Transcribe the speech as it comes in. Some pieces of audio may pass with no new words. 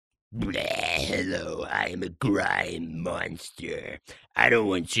Hello, I am a grime monster. I don't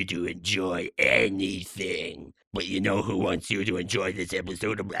want you to enjoy anything. But you know who wants you to enjoy this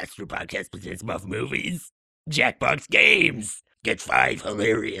episode of Blaster Podcast Presents Muff Movies? Jackbox Games! Get 5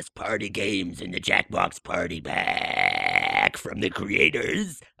 hilarious party games in the Jackbox Party Pack from the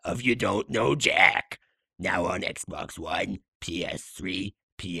creators of You Don't Know Jack. Now on Xbox One, PS3,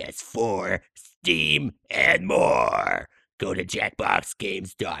 PS4, Steam, and more. Go to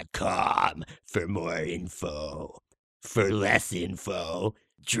jackboxgames.com for more info. For less info,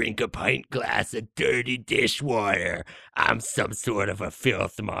 drink a pint glass of dirty dishwater. I'm some sort of a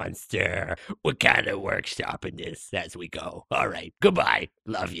filth monster. We're kind of workshopping this as we go. All right, goodbye.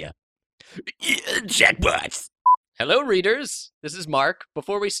 Love you. Jackbox. Hello, readers. This is Mark.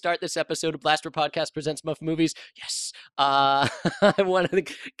 Before we start this episode of Blaster Podcast Presents Muff Movies, I want to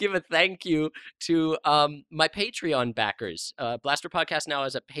give a thank you to my Patreon backers. Blaster Podcast now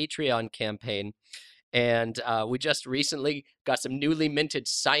has a Patreon campaign, and we just recently got some newly minted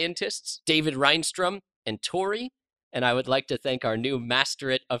scientists, David Reinstrom and Tori, and I would like to thank our new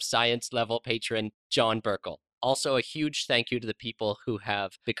Masterate of Science level patron, John Burkle. Also, a huge thank you to the people who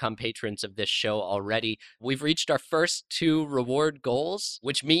have become patrons of this show already. We've reached our first 2 reward goals,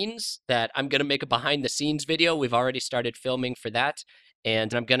 which means that I'm going to make a behind-the-scenes video. We've already started filming for that.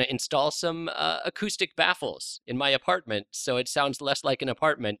 And I'm going to install some acoustic baffles in my apartment so it sounds less like an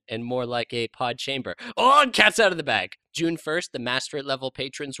apartment and more like a pod chamber. Oh, cat's out of the bag! June 1st, the Masterate level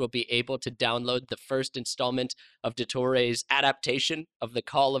patrons will be able to download the first installment of Dottore adaptation of The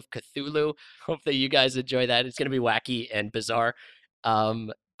Call of Cthulhu. Hope that you guys enjoy that. It's going to be wacky and bizarre.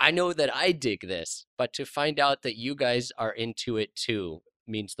 I know that I dig this, but to find out that you guys are into it too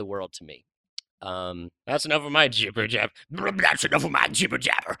means the world to me. That's enough of my jibber jabber. That's enough of my jibber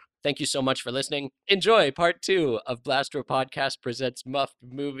jabber. Thank you so much for listening. Enjoy part 2 of Blaster Podcast Presents Muffed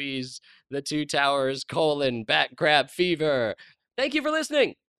Movies, The Two Towers, Bat Crab Fever. Thank you for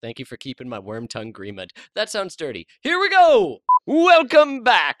listening. Thank you for keeping my worm tongue agreement. That sounds dirty. Here we go. Welcome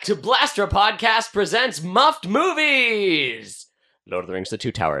back to Blaster Podcast Presents Muffed Movies. Lord of the Rings, The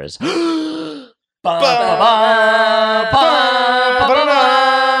Two Towers.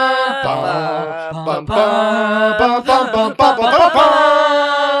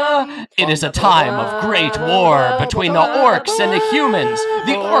 It is a time of great war between the orcs and the humans.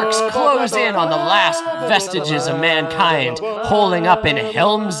 The orcs close in on the last vestiges of mankind, holding up in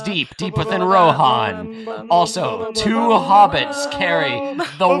Helm's Deep, deep within Rohan. Also, 2 hobbits carry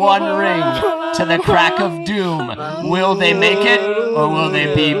the One Ring to the crack of doom. Will they make it, or will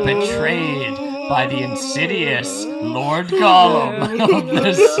they be betrayed by the insidious Lord Gollum of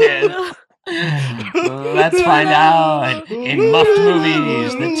the Sith? Let's find out in Muffed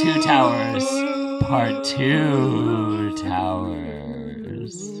Movies, The Two Towers, Part 2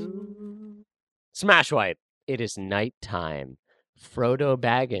 Towers. Smash Wipe. It is night time. Frodo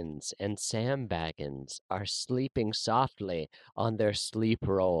Baggins and Sam Baggins are sleeping softly on their sleep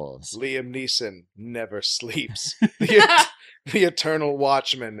rolls. Liam Neeson never sleeps. The eternal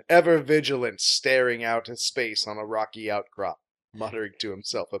watchman, ever vigilant, staring out at space on a rocky outcrop, muttering to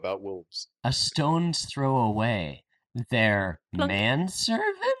himself about wolves. A stone's throw away, their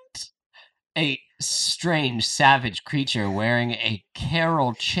manservant? A strange, savage creature wearing a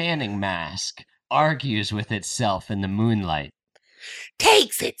Carol Channing mask argues with itself in the moonlight.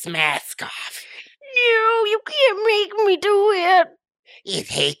 Takes its mask off. No, you can't make me do it. It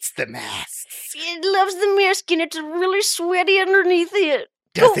hates the masks. It loves the mask and it's really sweaty underneath it.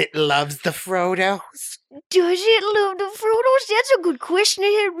 Does it loves the Frodos? Does it love the Frodos? That's a good question. I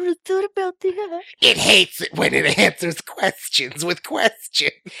hadn't really thought about that. It hates it when it answers questions with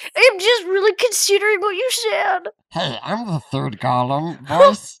questions. I'm just really considering what you said. Hey, I'm the third Gollum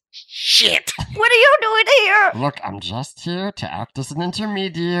voice. Shit. What are you doing here? Look, I'm just here to act as an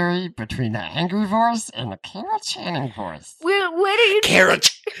intermediary between the angry voice and the Carol Channing voice. Well, what are you Carol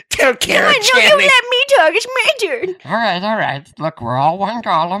Come Carol on, no, you Channing. let me talk. It's my turn. All right. Look, we're all one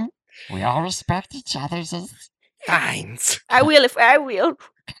Gollum. We all respect each other's. Fines. I will if I will.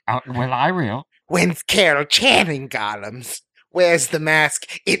 Well, I will. When's Carol Channing Gollums? Where's the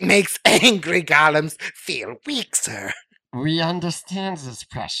mask? It makes angry Gollums feel weak, sir. We understand this,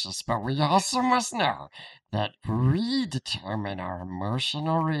 Precious, but we also must know that we determine our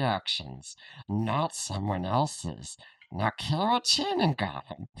emotional reactions, not someone else's. Now, Carol Channing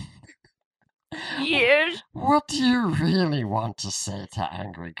Gollum. Yes. What do you really want to say to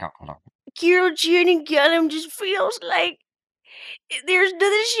Angry Gollum? Carol Channing Gollum just feels like there's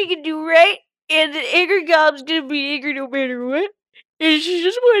nothing she can do right, and the angry Gollum's gonna be angry no matter what. And she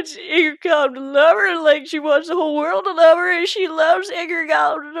just wants Edgar Gollum to love her like she wants the whole world to love her, and she loves Edgar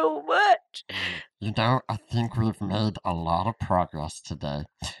Gollum so much. You know, I think we've made a lot of progress today.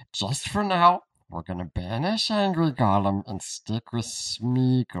 Just for now, we're gonna banish Angry Gollum and stick with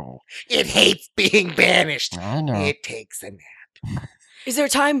Smeagol. It hates being banished. I know. It takes a nap. Is there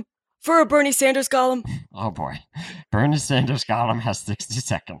time for a Bernie Sanders Gollum? Oh boy. Bernie Sanders Gollum has 60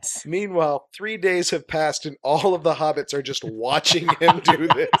 seconds. Meanwhile, 3 days have passed and all of the hobbits are just watching him do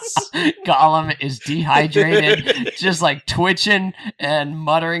this. Gollum is dehydrated, just like twitching and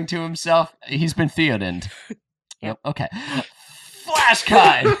muttering to himself. He's been Theodened. Yep. Okay. Flash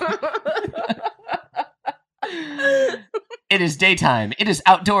cut! It is daytime. It is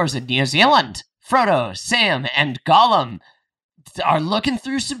outdoors in New Zealand. Frodo, Sam, and Gollum are looking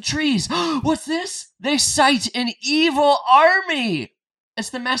through some trees. What's this? They sight an evil army. It's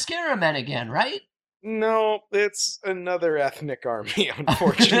the Mascara Men again, right? No, it's another ethnic army,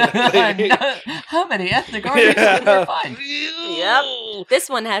 unfortunately. How many ethnic armies can we find? Yep. This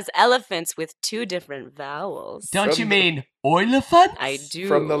one has elephants with 2 different vowels. Don't From you the- mean Oiliphant? I do.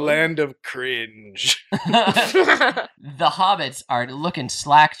 From the land of cringe. The hobbits are looking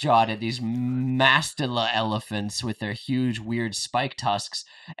slack-jawed at these mastila elephants with their huge, weird spike tusks,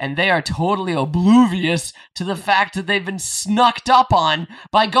 and they are totally oblivious to the fact that they've been snucked up on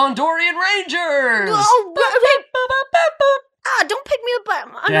by Gondorian rangers! Don't pick me up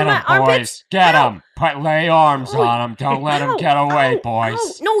under Get my 'em, armpits. boys. Get Ow. 'em. Lay arms Ow. on 'em. Don't let 'em Ow. get away, Ow. boys.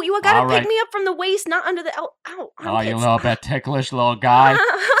 Ow. No, you gotta All pick right. me up from the waist, not under the ow. Oh, you armpits. little bit ticklish little guy.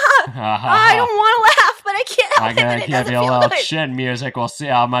 I don't want to laugh, but I can't help I'm it. gonna and it give doesn't you a feel little good. chin music. We'll see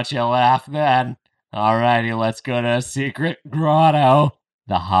how much you laugh then. Alrighty, let's go to a secret grotto.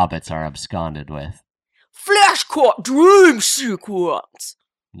 The hobbits are absconded with. Flashcut dream sequence.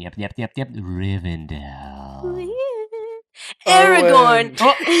 Yep. Rivendell. Aragorn.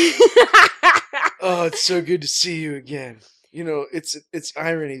 Oh, it's so good to see you again. You know, it's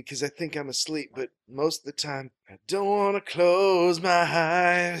irony because I think I'm asleep, but most of the time I don't want to close my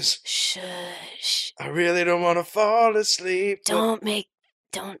eyes. Shush. I really don't want to fall asleep. but-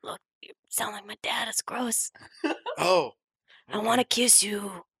 Don't look. You sound like my dad. It's gross. Oh. I want to kiss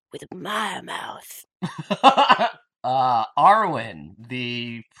you with my mouth. Arwen,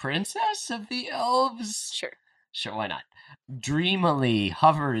 the princess of the elves? Sure. Sure, why not? Dreamily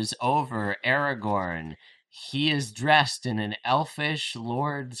hovers over Aragorn. He is dressed in an elfish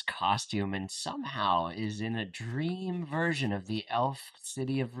lord's costume and somehow is in a dream version of the elf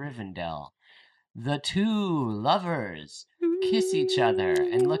city of Rivendell. The 2 lovers kiss each other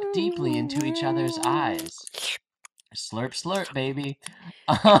and look deeply into each other's eyes. Slurp, slurp, baby.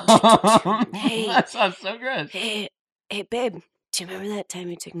 Hey. That sounds so good. Hey, babe. Do you remember that time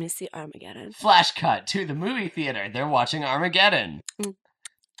you took me to see Armageddon? Flash cut to the movie theater. They're watching Armageddon.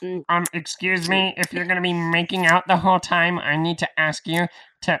 Excuse me, if you're gonna be making out the whole time, I need to ask you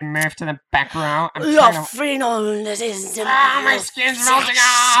to move to the back row. I'm trying to... my skin's melting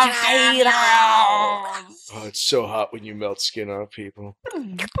off! Oh, it's so hot when you melt skin off people.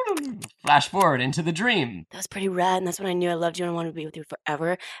 Flash forward into the dream. That was pretty rad, and that's when I knew I loved you and I wanted to be with you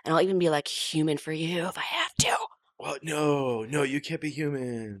forever. And I'll even be like human for you if I have to. Well, no, you can't be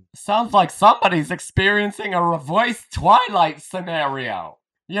human. Sounds like somebody's experiencing a reverse Twilight scenario.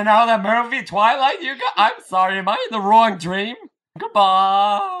 You know the movie Twilight? I'm sorry, am I in the wrong dream?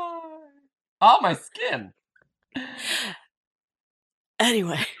 Goodbye. Oh, my skin.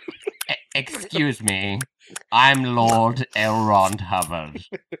 Anyway. Excuse me. I'm Lord Elrond Hubbard.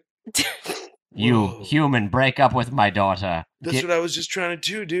 You, Whoa. human, break up with my daughter. That's what I was just trying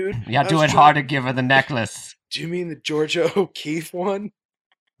to do, dude. Yeah, I do was it trying- hard to give her the necklace. Do you mean the Georgia O'Keeffe one?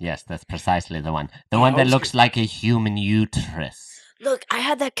 Yes, that's precisely the one. The Oh, one I that was looks like a human uterus. Look, I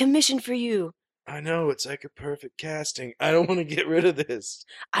had that commission for you. I know, it's like a perfect casting. I don't want to get rid of this.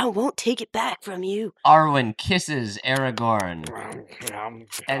 I won't take it back from you. Arwen kisses Aragorn,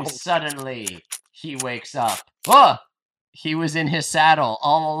 and Oh. suddenly he wakes up. Oh! He was in his saddle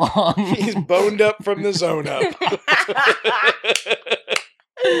all along. He's boned up from the zone up.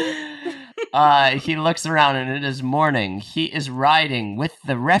 He looks around and it is morning. He is riding with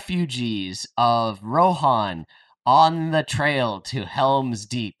the refugees of Rohan on the trail to Helm's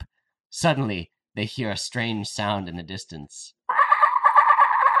Deep. Suddenly, they hear a strange sound in the distance.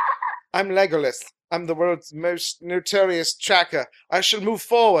 I'm Legolas. I'm the world's most notorious tracker. I shall move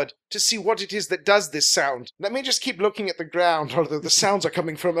forward to see what it is that does this sound. Let me just keep looking at the ground, although the sounds are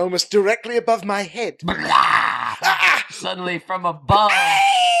coming from almost directly above my head. Ah! Suddenly, from above,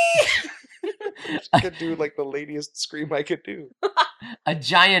 I could do like the ladiest scream I could do. A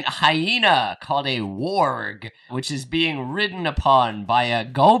giant hyena called a warg, which is being ridden upon by a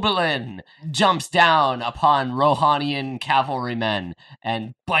goblin, jumps down upon Rohanian cavalrymen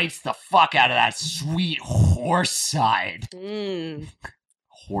and bites the fuck out of that sweet horse side.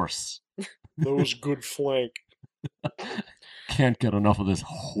 Horse. That was good flank. Can't get enough of this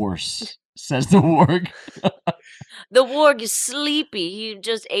horse, says the warg. The warg is sleepy. He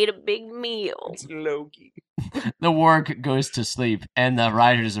just ate a big meal. It's Loki. The warg goes to sleep, and the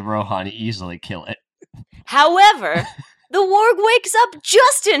riders of Rohan easily kill it. However, the warg wakes up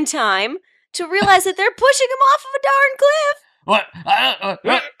just in time to realize that they're pushing him off of a darn cliff. What? Hey, oh,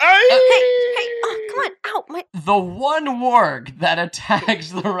 come on, ow, my... The one warg that attacks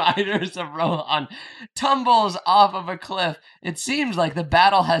the riders of Rohan tumbles off of a cliff. It seems like the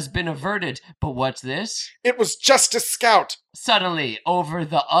battle has been averted, but what's this? It was just a scout. Suddenly, over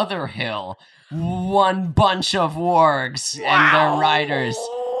the other hill, one bunch of wargs and their riders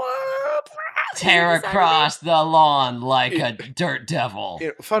tear across the lawn like a dirt devil.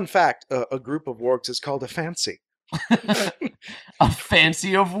 Fun fact, a group of wargs is called a fancy. A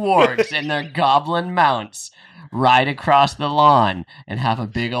fancy of wargs and their goblin mounts ride across the lawn and have a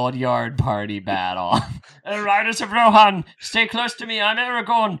big old yard party battle. Riders of Rohan, stay close to me, I'm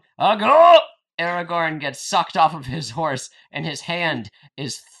Aragorn. Go! Aragorn gets sucked off of his horse and his hand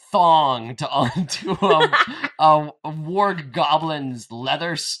is thonged onto a warg goblin's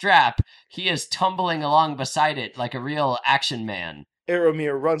leather strap. He is tumbling along beside it like a real action man.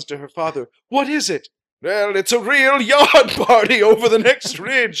 Aramir runs to her father. What is it? Well, it's a real yard party over the next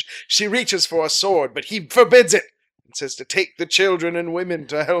ridge. She reaches for a sword, but he forbids it and says to take the children and women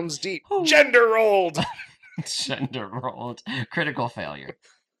to Helm's Deep. Gender rolled. Gender rolled. Critical failure.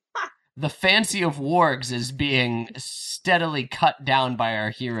 The fancy of wargs is being steadily cut down by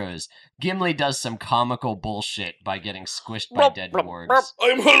our heroes. Gimli does some comical bullshit by getting squished by dead wargs.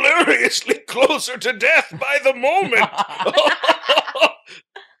 I'm hilariously closer to death by the moment.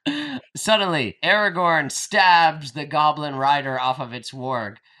 Suddenly, Aragorn stabs the goblin rider off of its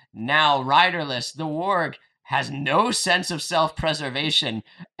warg. Now riderless, the warg has no sense of self-preservation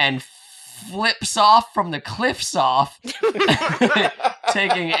and flips off from the cliffs off,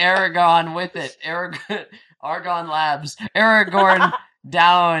 taking Aragorn with it. Argon Labs. Aragorn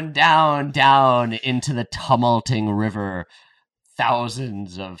down, down, down into the tumulting river,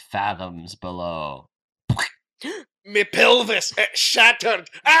 thousands of fathoms below. Me pelvis shattered.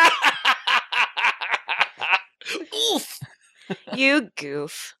 Oof. You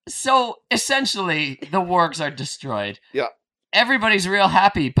goof. So, essentially, the wargs are destroyed. Yeah. Everybody's real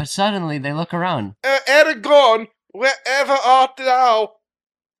happy, but suddenly they look around. Aragorn, wherever art thou?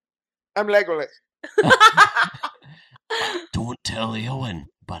 I'm Legolas. Don't tell Eowyn,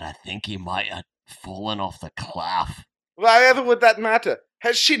 but I think he might have fallen off the cliff. Why would that matter?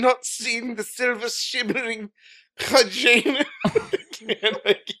 Has she not seen the silver shimmering Jane?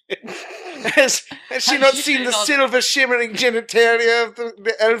 Has she not seen the silver shimmering genitalia of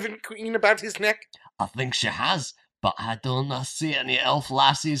the elven queen about his neck? I think she has, but I don't see any elf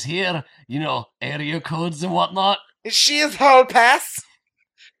lassies here. You know, area codes and whatnot. Is she his hall pass?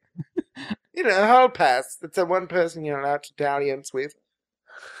 You know, hall pass. That's the one person you're allowed to dalliance with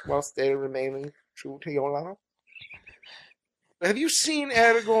while still remaining true to your love. Have you seen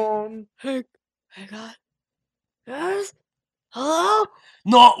Aragorn? Hey, God. Yes? Hello?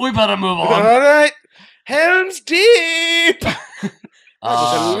 No, we better move on. All right. Helm's Deep! That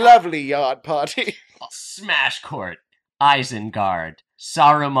was a lovely yard party. Smash Court. Isengard.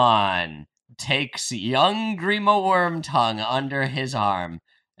 Saruman takes young Grima Wormtongue under his arm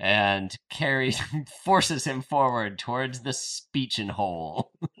and forces him forward towards the speechin'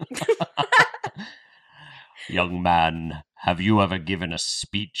 hole. Young man, have you ever given a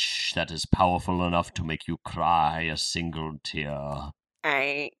speech that is powerful enough to make you cry a single tear?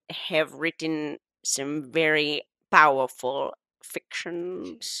 I have written some very powerful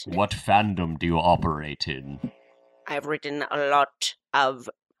fictions. What fandom do you operate in? I've written a lot of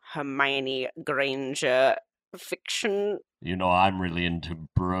Hermione Granger fiction. You know, I'm really into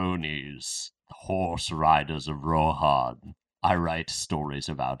bronies, horse riders of Rohan. I write stories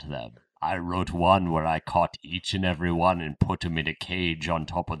about them. I wrote one where I caught each and every one and put them in a cage on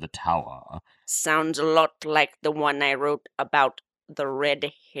top of the tower. Sounds a lot like the one I wrote about the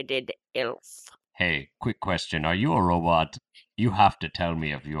red-headed elf. Hey, quick question. Are you a robot? You have to tell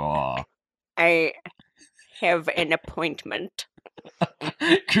me if you are. I have an appointment.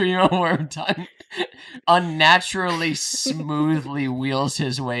 Grima Wormtongue unnaturally smoothly wheels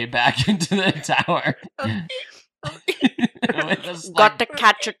his way back into the tower. With a Got to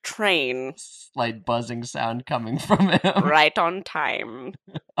catch a train slight buzzing sound coming from him. right on time.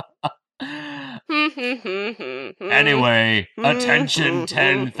 Anyway, attention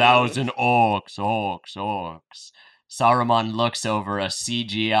 10,000 orcs. Saruman looks over a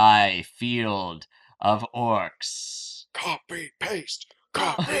CGI field of orcs. Copy, paste.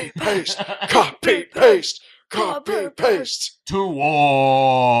 Copy, paste. Copy, paste. Copy, paste. To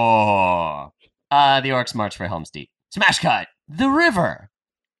war! The orcs march for Helm's Deep. Smash cut! The river!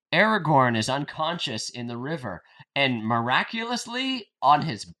 Aragorn is unconscious in the river and miraculously on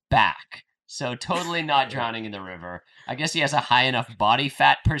his back. So totally not drowning in the river. I guess he has a high enough body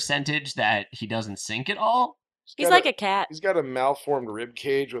fat percentage that he doesn't sink at all. He's like a cat. He's got a malformed rib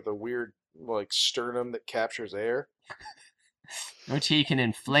cage with a weird, like, sternum that captures air. Which he can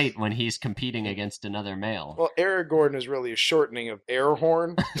inflate when he's competing against another male. Well, Aragorn is really a shortening of air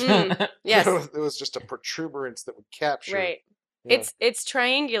horn. Yes. It was just a protuberance that would capture. Right. Yeah. It's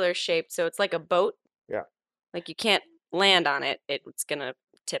triangular shaped, so it's like a boat. Yeah. Like you can't land on it. It's gonna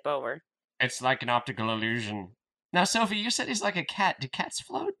tip over. It's like an optical illusion. Now, Sophie, you said he's like a cat. Do cats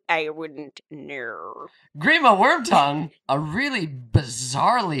float? I wouldn't know. Grima Wormtongue, a really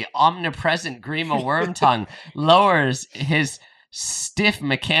bizarrely omnipresent Grima Wormtongue, lowers his stiff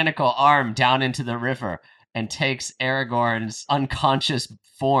mechanical arm down into the river and takes Aragorn's unconscious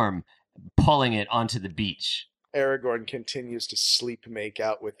form, pulling it onto the beach. Aragorn continues to sleep make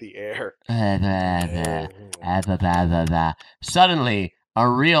out with the air. Suddenly, a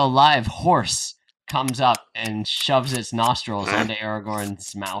real live horse comes up and shoves its nostrils into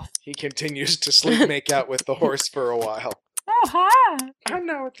Aragorn's mouth. He continues to sleep make out with the horse for a while. Oh, hi! I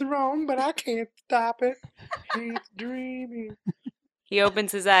know it's wrong, but I can't stop it. He's dreaming. He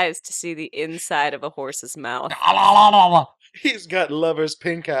opens his eyes to see the inside of a horse's mouth. He's got lover's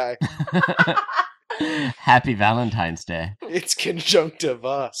pink eye. Happy Valentine's Day. It's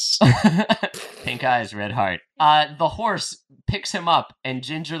conjunctivus. Pink eyes, red heart. The horse picks him up and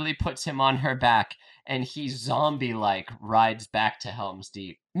gingerly puts him on her back, and he zombie-like rides back to Helm's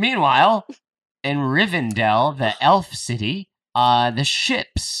Deep. Meanwhile, in Rivendell, the elf city,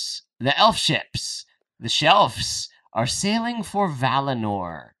 the elf ships, the shelves, are sailing for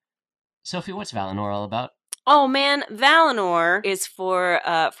Valinor. Sophie, what's Valinor all about? Oh man, Valinor is for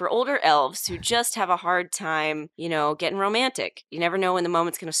older elves who just have a hard time, getting romantic. You never know when the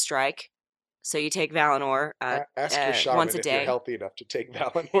moment's gonna strike, so you take Valinor Ask your shaman once a if day. you're healthy enough to take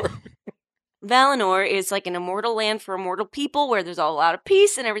Valinor. Valinor is like an immortal land for immortal people where there's a lot of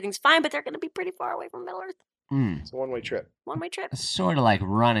peace and everything's fine, but they're gonna be pretty far away from Middle Earth. It's a one-way trip. One-way trip. It's sort of like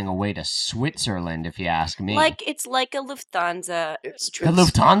running away to Switzerland, if you ask me. It's like a Lufthansa. A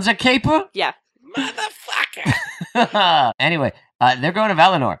Lufthansa caper? Yeah. Motherfucker! Anyway, they're going to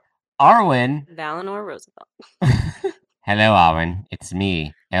Valinor. Arwen. Valinor Roosevelt. Hello, Arwen. It's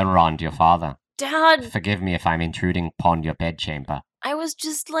me, Elrond, your father. Dad, Forgive me if I'm intruding upon your bedchamber. I was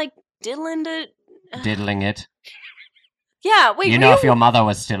just like diddling to. Diddling it. Yeah, wait. You were know, if your mother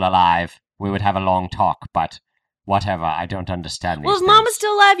was still alive, we would have a long talk, but whatever, I don't understand Well, these if Mom was things.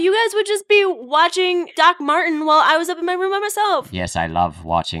 still alive, you guys would just be watching Doc Martin while I was up in my room by myself. Yes, I love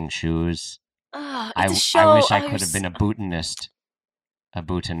watching shoes. Ugh, I it's a show. I wish I Oh, could have been a boutonist. A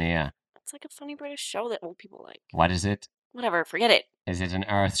boutonniere. It's like a funny British show that old people like. What is it? Whatever, forget it. Is it an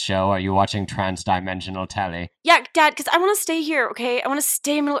Earth show? Are you watching Transdimensional Telly? Yeah, Dad, because I want to stay here, okay? I want to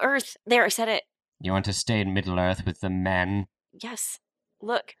stay in Middle Earth. There, I said it. You want to stay in Middle Earth with the men? Yes.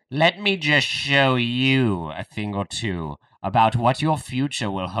 Look. Let me just show you a thing or two about what your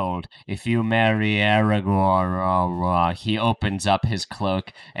future will hold if you marry Aragorn. He opens up his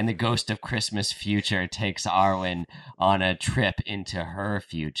cloak, and the ghost of Christmas future takes Arwen on a trip into her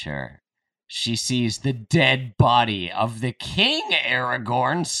future. She sees the dead body of the King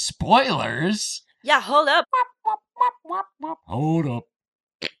Aragorn. Spoilers! Yeah, hold up. Hold up.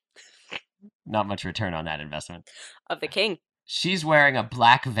 Not much return on that investment. Of the king. She's wearing a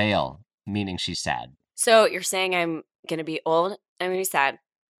black veil, meaning she's sad. So you're saying I'm going to be old, I'm going to be sad,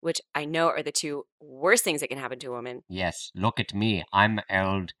 which I know are the two worst things that can happen to a woman. Yes, look at me. I'm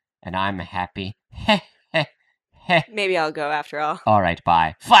old and I'm happy. Heh, heh, heh. Maybe I'll go after all. All right,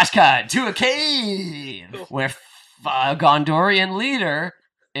 bye. Flashcut to a cave where a Gondorian leader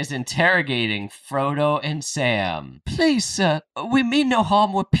is interrogating Frodo and Sam. Please, sir, we mean no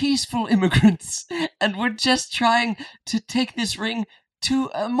harm. We're peaceful immigrants, and we're just trying to take this ring to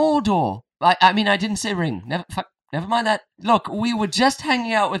Mordor. I mean, I didn't say ring. Never mind that. Look, we were just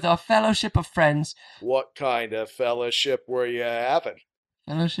hanging out with our fellowship of friends. What kind of fellowship were you having?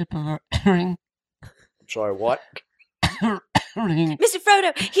 Fellowship of a ring? I'm sorry, what? Ring. Mr.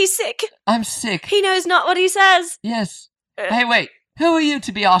 Frodo, he's sick. I'm sick. He knows not what he says. Yes. Hey, wait. Who are you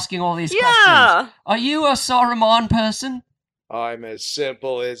to be asking all these questions? Yeah. Are you a Saruman person? I'm as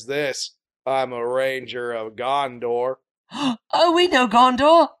simple as this. I'm a ranger of Gondor. Oh, we know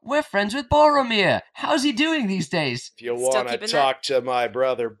Gondor. We're friends with Boromir. How's he doing these days? If you Still want to keeping talk to my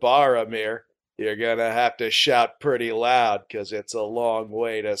brother Boromir, you're gonna have to shout pretty loud, 'cause it's a long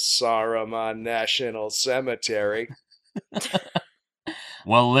way to Saruman National Cemetery.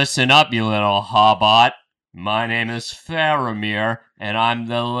 Well, listen up, you little hobbit. My name is Faramir, and I'm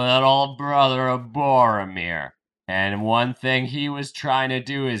the little brother of Boromir. And one thing he was trying to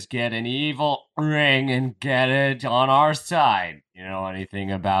do is get an evil ring and get it on our side. You know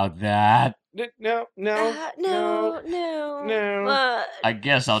anything about that? No. No. I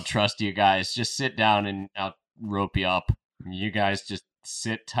guess I'll trust you guys. Just sit down and I'll rope you up. You guys just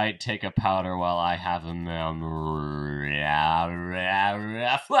sit tight, take a powder while I have a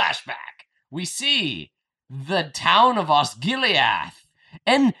flashback. We see the town of Osgiliath,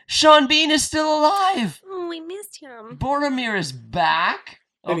 and Sean Bean is still alive. Oh, we missed him. Boromir is back.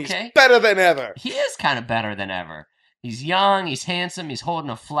 And Okay. he's better than ever. He is kind of better than ever. He's young, he's handsome, he's holding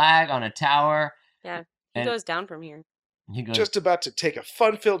a flag on a tower. He And- goes down from here. He goes, Just about to take a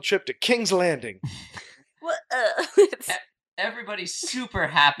fun-filled trip to King's Landing. What? everybody's super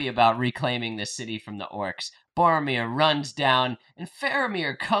happy about reclaiming the city from the orcs. Boromir runs down, and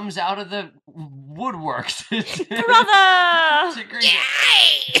Faramir comes out of the woodwork. Brother! to greet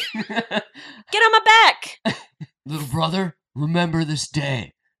him. Get on my back! Little brother, remember this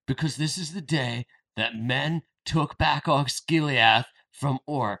day, because this is the day that men took back Osgiliath from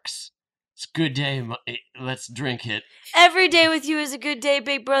orcs. It's a good day. Let's drink it. Every day with you is a good day,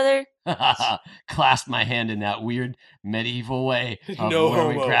 big brother. Clasp my hand in that weird medieval way of No where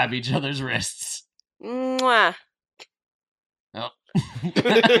we homo. grab each other's wrists. Mwah. Oh.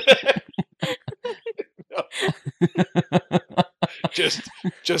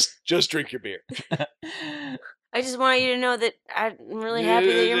 Just drink your beer. I just want you to know that I'm really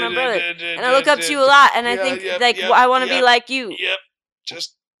happy that you're my brother. And I look up to you a lot, and I think, I want to be like you. Yep.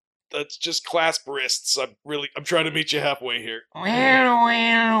 Let's just clasp wrists. I'm trying to meet you halfway here. Well.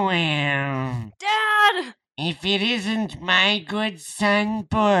 Dad! If it isn't my good son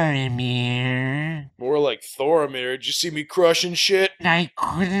Boromir, More like Thoramir. Did you see me crushing shit? I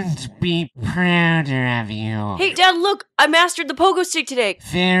couldn't be prouder of you. Hey, Dad, look! I mastered the pogo stick today.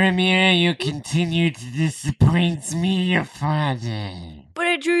 Faramir, you continue to disappoint me, your father. But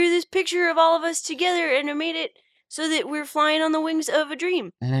I drew you this picture of all of us together, and I made it so that we're flying on the wings of a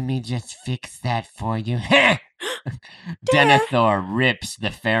dream. Let me just fix that for you. Denethor rips the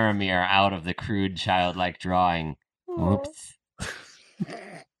Faramir out of the crude childlike drawing. Oops.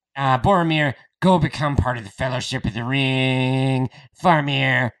 Boromir, go become part of the Fellowship of the Ring.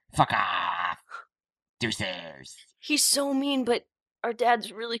 Faramir, fuck off. Deuces. He's so mean, but our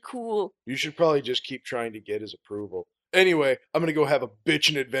dad's really cool. You should probably just keep trying to get his approval. Anyway, I'm gonna go have a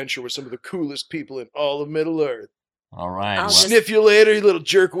bitchin' adventure with some of the coolest people in all of Middle Earth. All right. I'll Well, just- Sniff you later, you little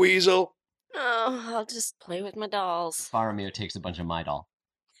jerk weasel. Oh, I'll just play with my dolls. Faramir takes a bunch of Midol.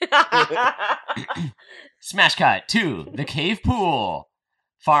 Smash cut to the cave pool.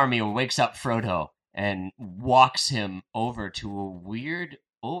 Faramir wakes up Frodo and walks him over to a weird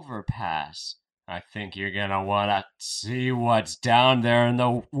overpass. I think you're gonna wanna see what's down there in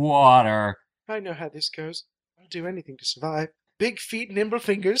the water. I know how this goes. I'll do anything to survive. Big feet, nimble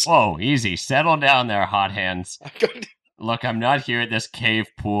fingers. Whoa, easy. Settle down there, hot hands. I'm going to... Look, I'm not here at this cave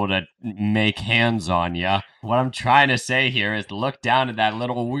pool to make hands on ya. What I'm trying to say here is look down at that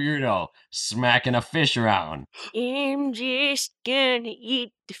little weirdo smacking a fish around. I'm just gonna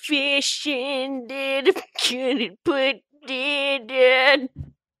eat the fish and then I'm gonna put it in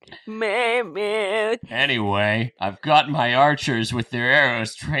my mouth. Anyway, I've got my archers with their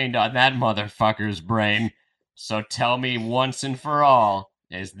arrows trained on that motherfucker's brain. So tell me once and for all,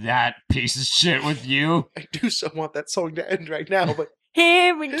 is that piece of shit with you? I do so want that song to end right now, but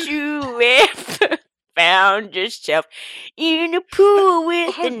Haven't you ever found yourself in a pool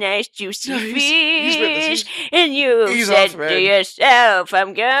with a nice juicy No, he's with us. fish? And you he's said off, man. to yourself,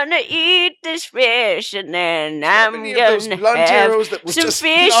 I'm gonna eat this fish, and then I'm any of those gonna blunt have arrows that was some just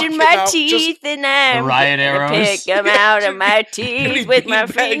fish knock in him my out, just teeth, and I'm riot gonna arrows? pick them out of my teeth with my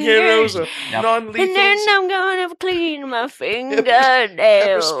bang arrows, fingers. Yep. non-lethal. And then I'm gonna clean my spray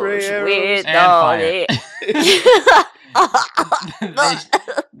fingernails arrows. with And all fire. the...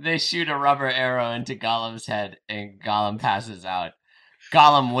 they shoot a rubber arrow into Gollum's head, and Gollum passes out.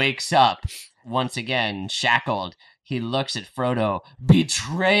 Gollum wakes up once again, shackled. He looks at Frodo,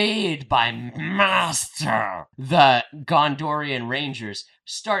 betrayed by Master. The Gondorian Rangers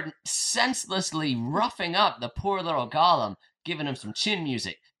start senselessly roughing up the poor little Gollum, giving him some chin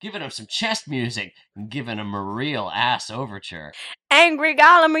music, giving him some chest music, and giving him a real ass overture. Angry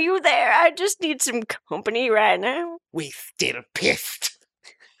Gollum, are you there? I just need some company right now. We still pissed.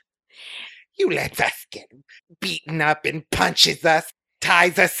 You let us get beaten up and punches us,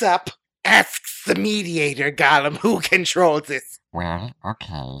 ties us up. Asks the mediator, Gollum, who controls this. Well,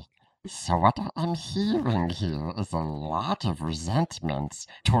 okay. So what I'm hearing here is a lot of resentments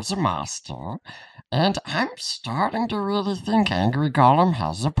towards the Master, and I'm starting to really think Angry Gollum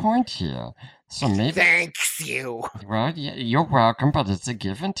has a point here. So maybe... Thanks you. Well, you're welcome, but it's a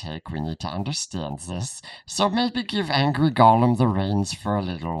give and take. We need to understand this. So maybe give Angry Gollum the reins for a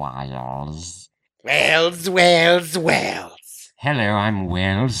little while. Wells. Hello, I'm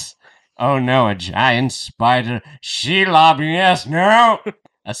Wells. Oh no, a giant spider. Shelob, yes, no!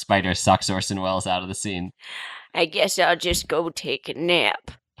 A spider sucks Orson Welles out of the scene. I guess I'll just go take a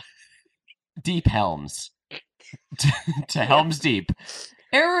nap. Deep Helms. to Helm's Deep.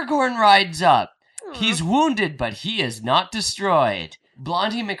 Aragorn rides up. He's wounded, but he is not destroyed.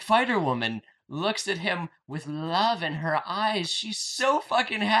 Blondie McFighterwoman looks at him with love in her eyes. She's so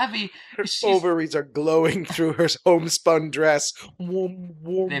fucking happy. Her ovaries are glowing through her homespun dress.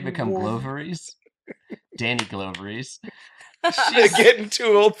 They become Gloveries. Danny Gloveries. They're getting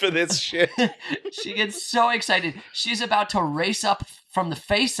too old for this shit. She gets so excited. She's about to race up from the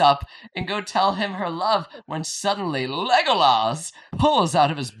face up and go tell him her love when suddenly Legolas pulls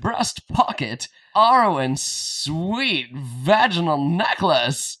out of his breast pocket Arwen's sweet vaginal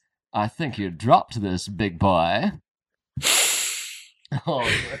necklace. I think you dropped this, big boy.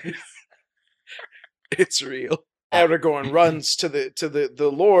 Oh, it's real. Aragorn runs to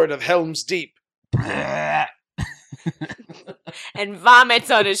the Lord of Helm's Deep. And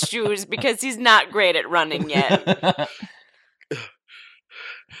vomits on his shoes because he's not great at running yet.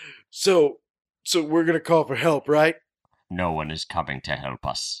 So we're gonna call for help, right? No one is coming to help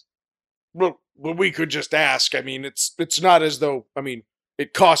us. Well, we could just ask. I mean, it's not as though, I mean,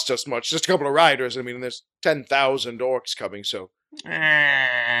 it cost us much. Just a couple of riders. I mean, there's 10,000 orcs coming, so.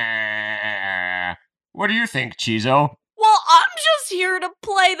 What do you think, Chizo? Well, I'm just here to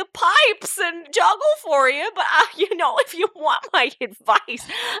play the pipes and juggle for you, but, if you want my advice,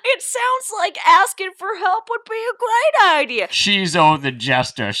 it sounds like asking for help would be a great idea. Chizo the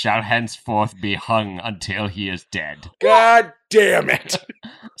Jester shall henceforth be hung until he is dead. God damn it.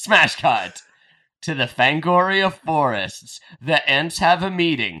 Smash cut. To the Fangoria forests. The Ents have a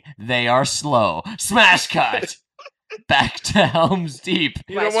meeting. They are slow. Smash cut. Back to Helm's Deep.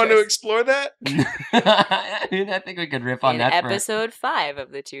 You don't want to explore that? I mean, I think we could riff on In that episode 5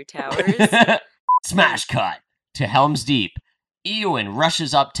 of The Two Towers. Smash cut to Helm's Deep. Eowyn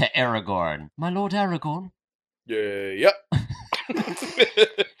rushes up to Aragorn. My Lord Aragorn? Yep. Do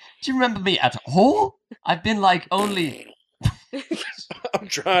you remember me at all? I've been like only... I'm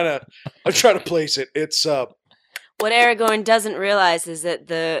trying to place it. It's What Aragorn doesn't realize is that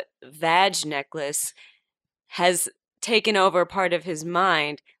the Vag necklace has taken over part of his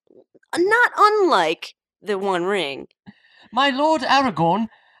mind, not unlike the One Ring. My Lord Aragorn,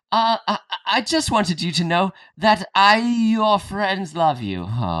 I just wanted you to know that your friends love you.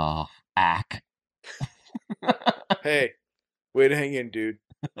 Oh, ack. Hey, way to hang in, dude.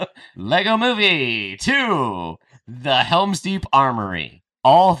 Lego Movie 2, The Helm's Deep Armory.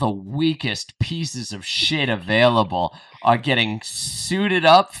 All the weakest pieces of shit available are getting suited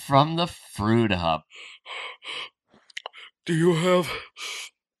up from the Fruit Hub. Do you have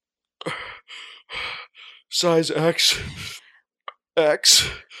size X? X?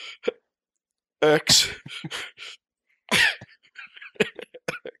 X?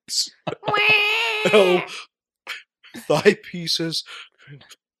 X? L? Thigh pieces?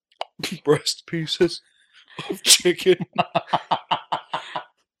 Breast pieces of chicken?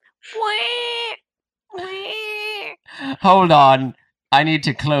 Hold on. I need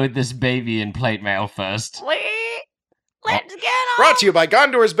to clothe this baby in plate mail first. Let's get on. Brought to you by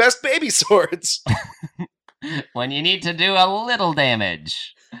Gondor's Best Baby Swords. When you need to do a little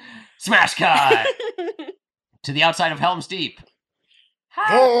damage. Smash cut! To the outside of Helm's Deep.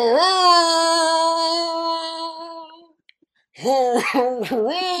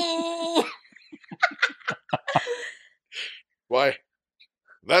 Why,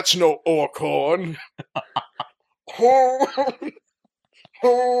 that's no orc horn.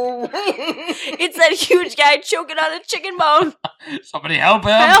 It's that huge guy choking on a chicken bone. Somebody help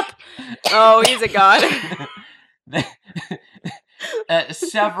him! Help! Oh, he's a god.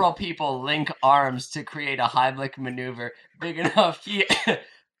 Several people link arms to create a Heimlich maneuver big enough. He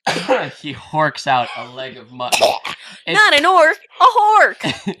horks out a leg of mutton. Not an orc, a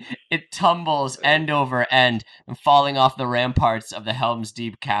hork. It tumbles end over end, falling off the ramparts of the Helm's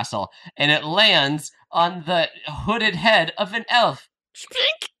Deep castle, and it lands on the hooded head of an elf.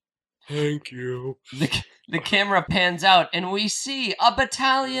 Thank you. The camera pans out, and we see a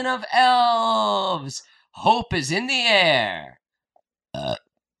battalion of elves. Hope is in the air.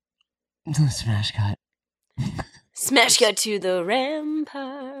 Smash cut. Smash cut to the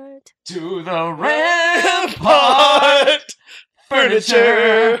rampart. To the rampart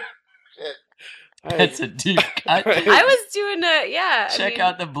furniture. That's a deep cut. I was doing Check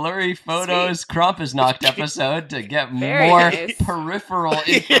out the blurry photos Krampus knocked episode to get Very more nice. peripheral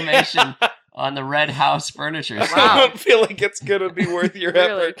information on the Red House furniture. I store. don't feel like it's gonna be worth your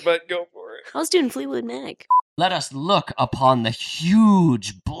Really? effort, but go for it. I was doing Fleetwood Mac. Let us look upon the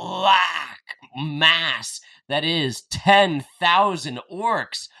huge black mass that is 10,000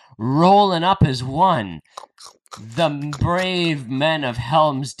 orcs rolling up as one. The brave men of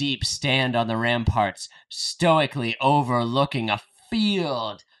Helm's Deep stand on the ramparts, stoically overlooking a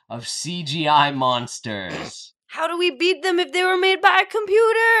field of CGI monsters. How do we beat them if they were made by a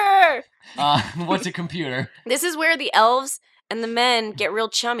computer? What's a computer? This is where the elves and the men get real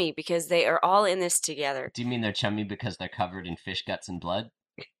chummy because they are all in this together. Do you mean they're chummy because they're covered in fish guts and blood?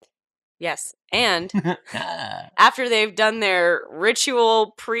 Yes. And Ah. after they've done their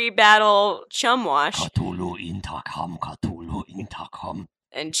ritual pre-battle chum wash Cthulhu Intakham, Cthulhu Intakham.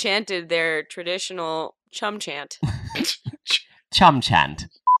 and chanted their traditional chum chant. Chum chant.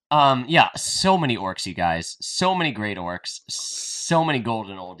 Yeah, so many orcs, you guys. So many great orcs. So many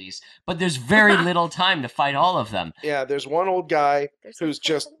golden oldies. But there's very little time to fight all of them. Yeah, there's one old guy There's who's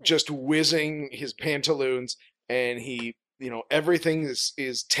some just whizzing his pantaloons, and he, everything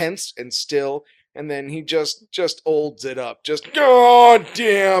is tense and still, and then he just olds it up, just god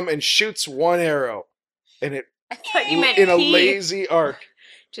damn, and shoots one arrow, and it I thought you meant in a pee. lazy arc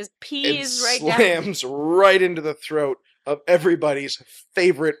Just and pees right down. slams right into the throat of everybody's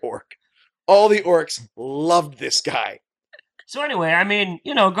favorite orc. All the orcs loved this guy. So anyway, I mean,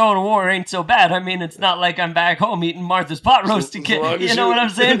 going to war ain't so bad. I mean, it's not like I'm back home eating Martha's pot roast. As long as You know you- what I'm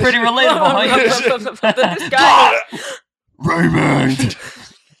saying? Pretty relatable. This guy. Raymond!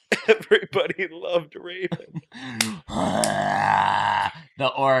 Everybody loved Raven. The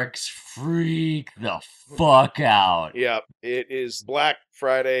orcs freak the fuck out. Yeah, it is Black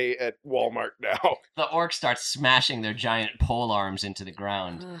Friday at Walmart now. The orcs start smashing their giant pole arms into the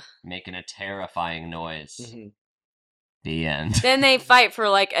ground, Ugh. making a terrifying noise. Mhm. The end. Then they fight for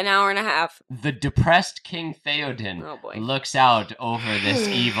like an hour and a half. The depressed King Theoden Oh boy. looks out over this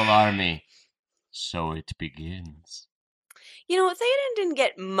evil army. So it begins. Theoden didn't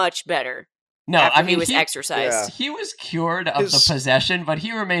get much better No, after I mean, he was exercised. he was cured of His- the possession, but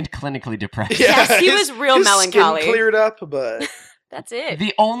he remained clinically depressed. Yes, he his- was real his melancholy. Skin cleared up, but That's it.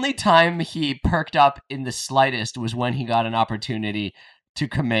 The only time he perked up in the slightest was when he got an opportunity to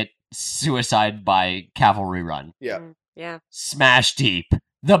commit suicide by cavalry run. yeah. Yeah. Smash Deep.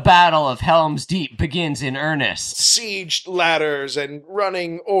 The Battle of Helm's Deep begins in earnest. Siege ladders and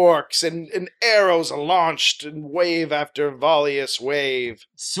running orcs and arrows launched and wave after volleous wave.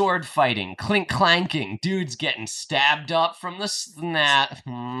 Sword fighting, clink clanking, dudes getting stabbed up from the snap.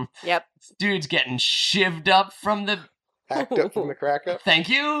 Yep. Dudes getting shivved up from the. Hacked up from the crack up. Thank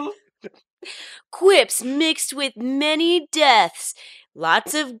you. Quips mixed with many deaths.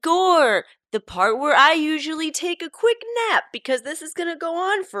 Lots of gore. The part where I usually take a quick nap because this is going to go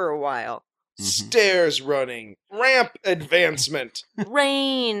on for a while. Stairs running. Ramp advancement.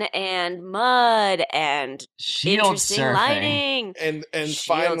 Rain and mud and Shield interesting surfing. lighting. And Shield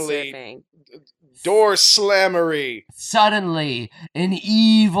finally surfing. door slammery. Suddenly, an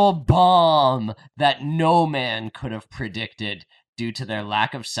evil bomb that no man could have predicted due to their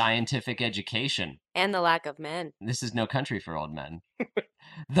lack of scientific education. And the lack of men. This is no country for old men.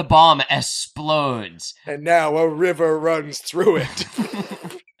 The bomb explodes. And now a river runs through it.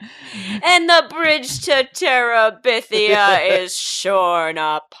 And the bridge to Terabithia is shorn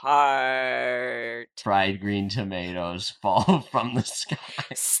apart. Fried green tomatoes fall from the sky.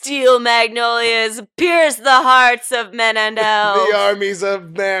 Steel magnolias pierce the hearts of men and elves. The armies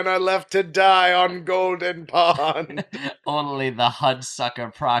of men are left to die on Golden Pond. Only the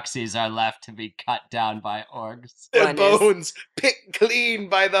Hudsucker proxies are left to be cut down by orcs. Their One is- bones picked clean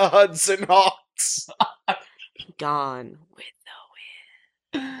by the Hudson Hawks. Gone with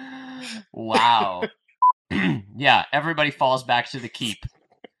Wow. Yeah, everybody falls back to the keep.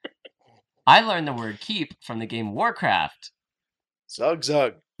 I learned the word keep from the game Warcraft. Zug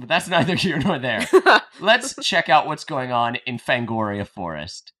zug. But that's neither here nor there. Let's check out what's going on in Fangoria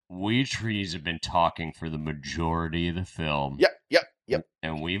Forest. We trees have been talking for the majority of the film. Yep.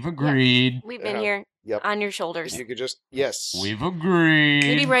 And we've agreed. We've been Yeah. here Yep. on your If shoulders. you could just yes. We've agreed.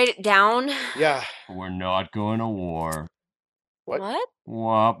 Maybe write it down. Yeah. We're not going to war. What?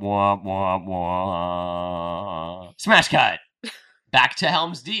 Womp, womp, womp, womp. Smash cut. Back to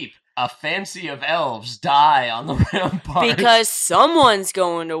Helm's Deep. A fancy of elves die on the rampart. Because someone's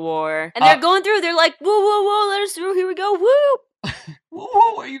going to war. And they're going through, they're like, whoa, whoa, whoa, let us through, here we go, woo!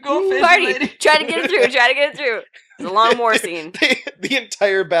 Whoa, where you going, fancy Party! lady? Try to get it through. It's a long war scene. The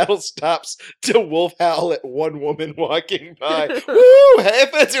entire battle stops to wolf howl at one woman walking by. Woo! Hey,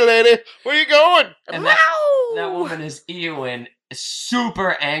 fancy lady, where you going? And Wow! That woman is Eowyn,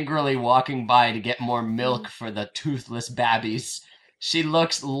 super angrily walking by to get more milk for the toothless babbies. She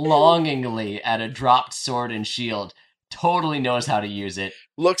looks longingly at a dropped sword and shield. Totally knows how to use it.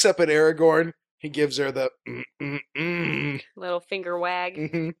 Looks up at Aragorn. He gives her the Little finger wag.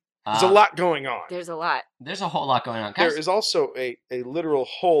 mhm. There's a lot going on. There's a lot. There's a whole lot going on. Guys, There is also a literal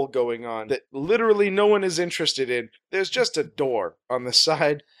hole going on that literally no one is interested in. There's just a door on the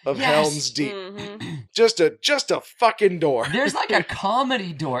side of Yes. Helm's Deep. Mhm. Just a fucking door. there's like a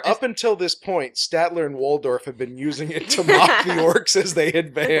comedy door. Up until this point, Statler and Waldorf have been using it to mock the orcs as they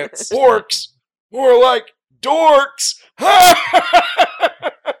advance. Orcs! More like dorks!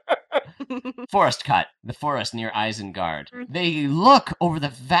 Forest cut. The forest near Isengard. Mhm. They look over the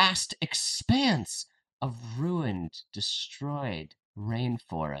vast expanse of ruined, destroyed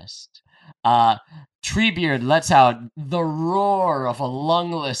rainforest. Treebeard lets out the roar of a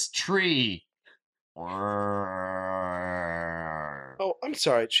lungless tree. Oh, I'm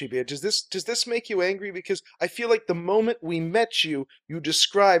sorry, Chibiya. Does this make you angry? Because I feel like the moment we met you, you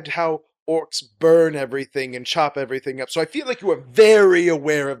described how orcs burn everything and chop everything up. So I feel like you were very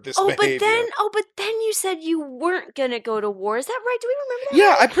aware of this behavior. but then you said you weren't gonna go to war. Is that right? Do we remember that?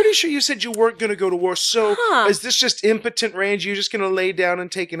 Yeah, I'm pretty sure you said you weren't going to go to war. So Huh. is this just impotent rage? You just going to lay down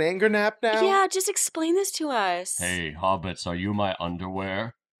and take an anger nap now? Yeah, just explain this to us. Hey, hobbits, are you my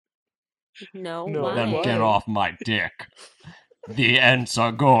underwear? No, No, why? Then Why? get off my dick. The Ents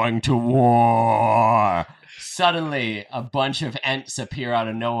are going to war. Suddenly, a bunch of Ents appear out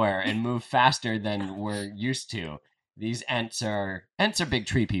of nowhere and move faster than we're used to. These Ents are big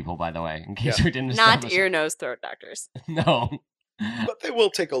tree people, by the way, in case we didn't Not establish ear, nose, throat doctors. No. But they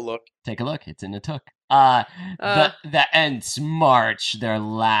will take a look. Take a look. It's in the took. The Ents march their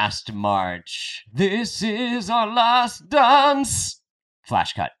last march. This is our last dance.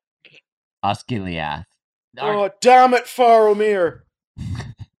 Flash cut. Osgiliath. Oh, damn it, Faramir.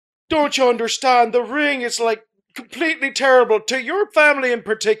 Don't you understand? The ring is like completely terrible to your family in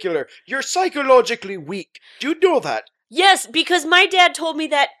particular. You're psychologically weak. Do you know that? Yes, because my dad told me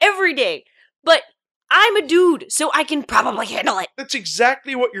that every day. But I'm a dude, so I can probably handle it. That's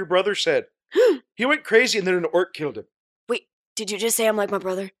exactly what your brother said. He went crazy and then an orc killed him. Wait, did you just say I'm like my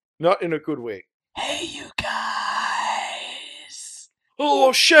brother? Not in a good way. Hey, you guys.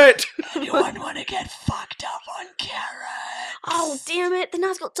 Oh, shit! Anyone want to get fucked up on carrots? Oh, damn it. The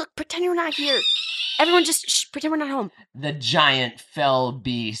Nazgul, look, pretend you're not here. Everyone just pretend we're not home. The giant fell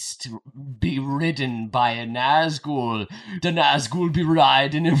beast be ridden by a Nazgul. The Nazgul be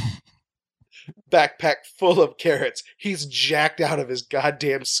riding him. Backpack full of carrots. He's jacked out of his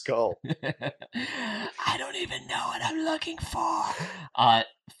goddamn skull. I don't even know what I'm looking for.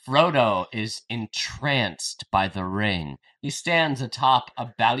 Frodo is entranced by the ring. He stands atop a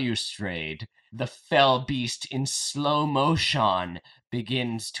balustrade. The fell beast in slow motion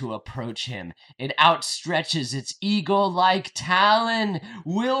begins to approach him. It outstretches its eagle-like talon.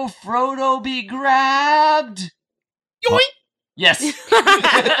 Will Frodo be grabbed? Yoink! Yes.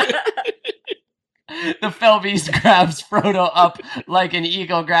 The fell beast grabs Frodo up like an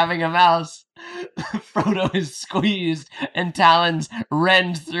eagle grabbing a mouse. Frodo is squeezed and talons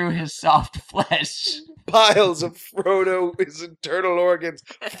rend through his soft flesh. Piles of Frodo's internal organs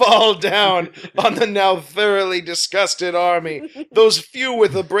fall down on the now thoroughly disgusted army. Those few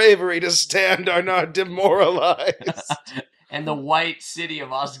with the bravery to stand are not demoralized. And the white city of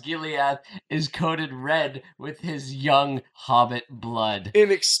Osgiliath is coated red with his young hobbit blood.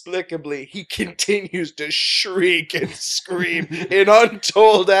 Inexplicably, he continues to shriek and scream in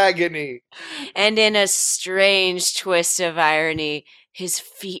untold agony. And in a strange twist of irony, his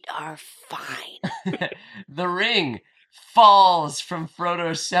feet are fine. The ring falls from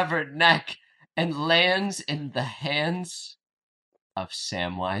Frodo's severed neck and lands in the hands of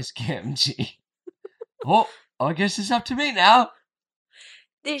Samwise Gamgee. Oh, I guess it's up to me now.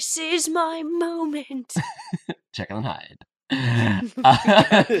 This is my moment. Jekyll and Hyde.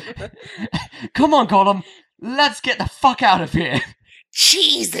 Come on, Gollum. Let's get the fuck out of here.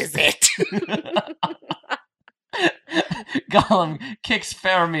 Cheese is it? Gollum kicks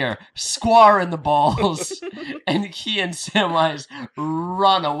Faramir square in the balls, and he and Samwise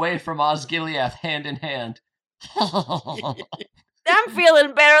run away from Osgiliath hand in hand. I'm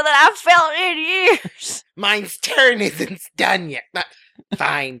feeling better than I've felt in years. Mine's turn isn't done yet.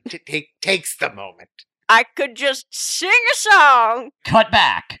 Fine, takes the moment. I could just sing a song. Cut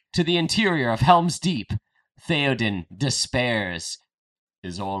back to the interior of Helm's Deep. Theoden despairs.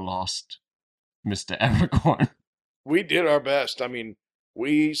 Is all lost, Mr. Aragorn? We did our best. I mean,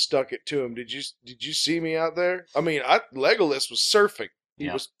 we stuck it to him. Did you see me out there? I mean, Legolas was surfing. He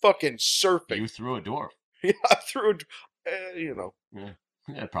Yeah. was fucking surfing. You threw a dwarf. Yeah, I threw,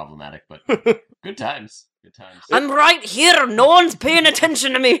 Yeah, problematic, but good times. Good times. I'm right here. No one's paying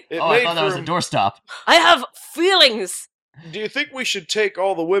attention to me. It Oh, I made thought that was for a doorstop. I have feelings. Do you think we should take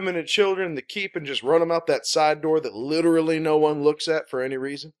all the women and children in the keep and just run them out that side door that literally no one looks at for any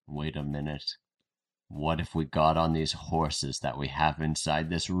reason? Wait a minute. What if we got on these horses that we have inside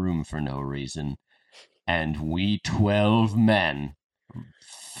this room for no reason, and we 12 men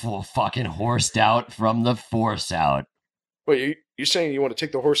fucking horsed out from the Force out? Wait, you saying you want to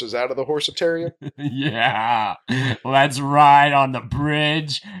take the horses out of the horsetarium? Yeah, let's ride on the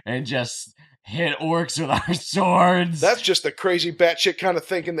bridge and just hit orcs with our swords. That's just the crazy batshit kind of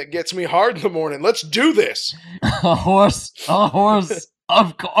thinking that gets me hard in the morning. Let's do this. a horse,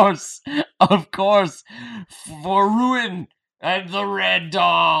 of course, for Ruin and the Red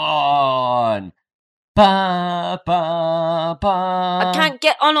Dawn. Ba, ba, ba. I can't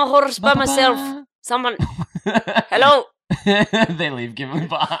get on a horse by myself. Someone. Hello. They leave Gimli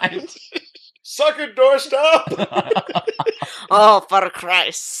behind. Suck it, doorstop. Oh, for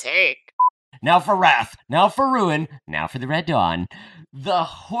Christ's sake. Now for Wrath, now for Ruin, now for the Red Dawn. The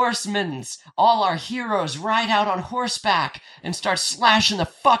horsemans, all our heroes, ride out on horseback and start slashing the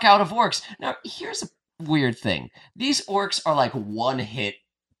fuck out of orcs. Now, here's a weird thing. These orcs are like one-hit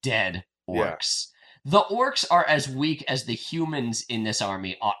dead orcs. The orcs are as weak as the humans in this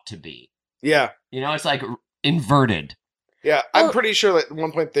army ought to be. Yeah. You know, it's like inverted. Yeah, I'm Well- pretty sure that at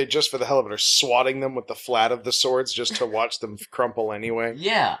one point they just for the hell of it are swatting them with the flat of the swords just to watch them crumple anyway.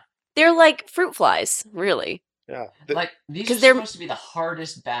 Yeah. They're like fruit flies, really. Yeah. Like, these 'Cause are they're- supposed to be the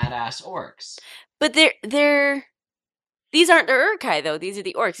hardest badass orcs. But these aren't the Urkai though. These are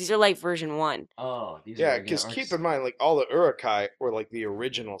the orcs. These are like version 1. Oh, these are Yeah, regular because orcs. keep in mind, like all the Uruk-hai were like the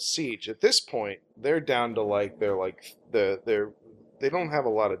original siege. At this point, they're down to like they don't have a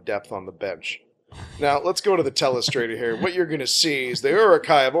lot of depth on the bench. Now let's go to the telestrator here. What you're going to see is the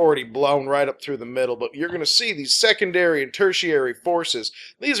Uruk-hai have already blown right up through the middle, but you're going to see these secondary and tertiary forces.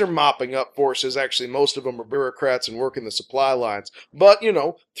 These are mopping up forces. Actually, most of them are bureaucrats and working the supply lines. But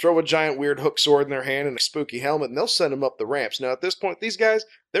throw a giant weird hook sword in their hand and a spooky helmet, and they'll send them up the ramps. Now at this point, these guys,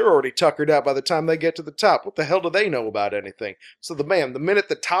 they're already tuckered out by the time they get to the top. What the hell do they know about anything? So the minute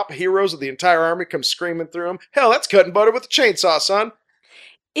the top heroes of the entire army come screaming through them, hell, that's cutting butter with a chainsaw, son.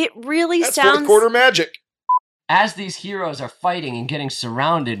 It really That's for sounds the quarter magic. As these heroes are fighting and getting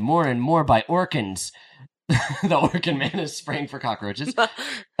surrounded more and more by Orkans, the Orkan man is spraying for cockroaches.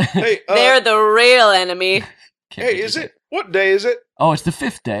 Hey, they're the real enemy. Can't hey, be is too it? What day is it? Oh, it's the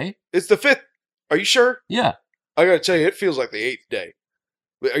 5th day. It's the 5th. Are you sure? Yeah, I gotta tell you, it feels like the 8th day.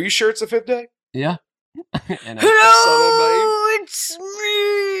 Are you sure it's the 5th day? yeah. And Hello, it's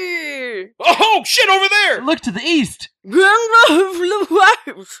me. Oh, shit, over there! look to the east. Gandalf the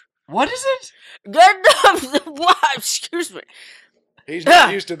White. What is it? Gandalf the White. Excuse me. He's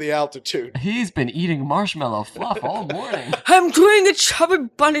not used to the altitude. He's been eating marshmallow fluff all morning. I'm doing the Chubby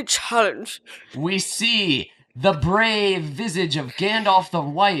Bunny Challenge. We see the brave visage of Gandalf the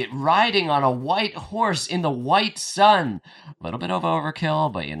White riding on a white horse in the white sun. A little bit of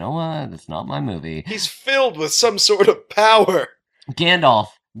overkill, but you know what? It's not my movie. He's filled with some sort of power. Gandalf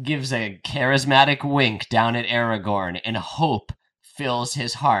gives a charismatic wink down at Aragorn, and hope fills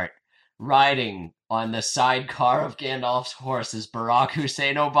his heart. Riding on the sidecar of Gandalf's horse is Barack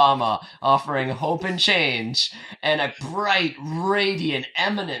Hussein Obama, offering hope and change, and a bright, radiant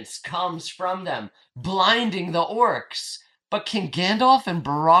eminence comes from them, blinding the orcs. But can Gandalf and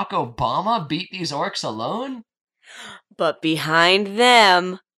Barack Obama beat these orcs alone? But behind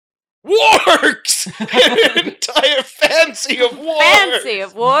them, Wargs! An entire fancy of wargs! fancy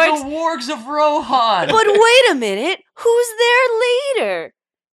of wargs. The wargs of Rohan! But wait a minute, who's their leader?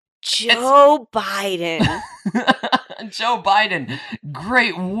 Joe Biden. Joe Biden,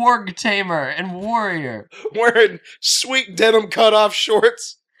 great warg tamer and warrior. Wearing sweet denim cutoff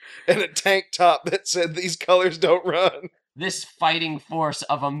shorts and a tank top that said these colors don't run. this fighting force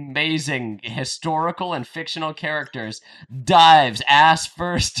of amazing historical and fictional characters dives ass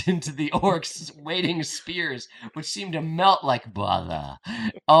first into the orcs' waiting spears, which seem to melt like butter.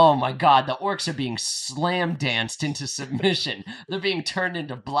 Oh my god, the orcs are being slam danced into submission. They're being turned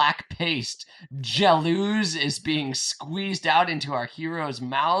into black paste. Jalouse is being squeezed out into our heroes'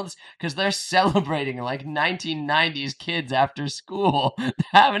 mouths because they're celebrating like 1990s kids after school.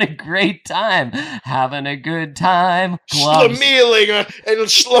 Having a great time. Having a good time. Gloves. Schlamealing and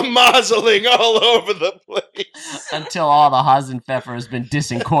schlamazeling all over the place. Until all the Hasenpfeffer has been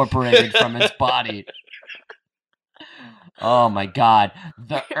disincorporated from its body. Oh my god.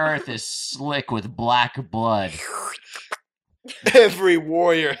 The earth is slick with black blood. Every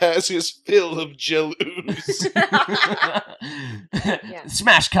warrior has his fill of jalouse.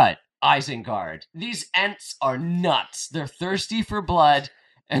 Smash cut. Isengard. These Ents are nuts. They're thirsty for blood,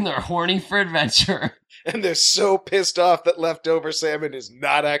 and they're horny for adventure. And they're so pissed off that Leftover Salmon is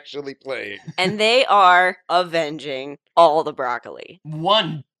not actually playing. And they are avenging all the broccoli.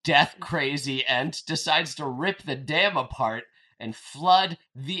 One death-crazy Ent decides to rip the dam apart and flood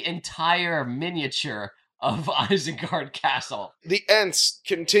the entire miniature of Isengard Castle. The Ents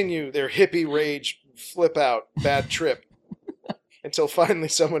continue their hippie rage flip out bad trip until finally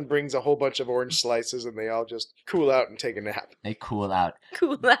someone brings a whole bunch of orange slices and they all just cool out and take a nap. They cool out.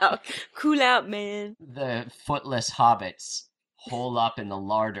 Cool out, man. The footless hobbits hole up in the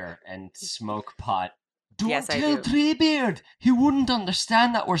larder and smoke pot. Don't Yes, I tell do. Treebeard. He wouldn't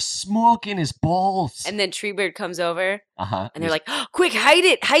understand that we're smoking his balls. And then Treebeard comes over, Uh-huh. and they're like, oh, quick, hide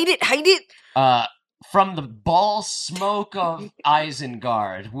it, hide it, hide it. From the ball smoke of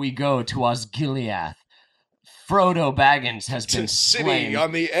Isengard, we go to Osgiliath. Frodo Baggins has been To city slain.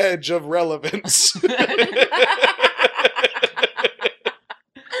 on the edge of relevance.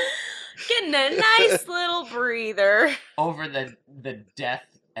 Getting a nice little breather. Over the death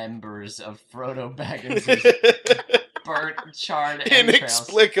embers of Frodo Baggins' burnt, charred entrails.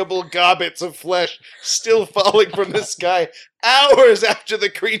 Inexplicable gobbets of flesh still falling from the sky hours after the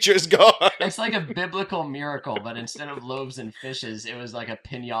creature's gone. It's like a biblical miracle, but instead of loaves and fishes, it was like a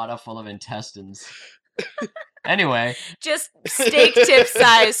piñata full of intestines. Anyway, Just steak tip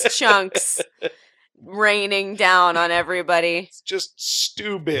sized chunks raining down on everybody. It's just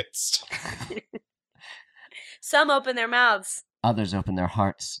stew bits. Some open their mouths. others open their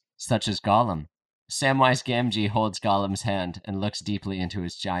hearts, such as Gollum. Samwise Gamgee holds Gollum's hand and looks deeply into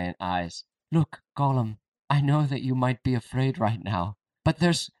his giant eyes. Look, Gollum, I know that you might be afraid right now, but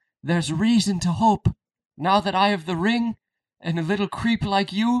there's reason to hope. Now that I have the ring, and a little creep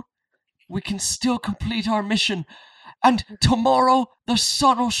like you, we can still complete our mission. And tomorrow the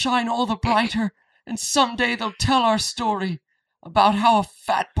sun will shine all the brighter, and someday they'll tell our story about how a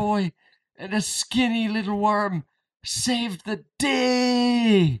fat boy and a skinny little worm saved the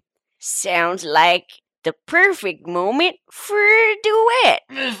day. Sounds like the perfect moment for a duet.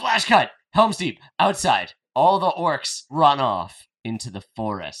 Flash cut. Helm's Deep. Outside. All the orcs run off into the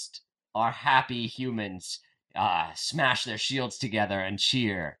forest. Our happy humans smash their shields together and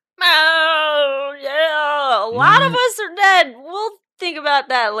cheer. Oh, yeah. A lot of us are dead. We'll think about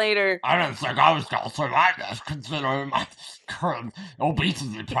that later. I didn't think I was going to survive this, considering my current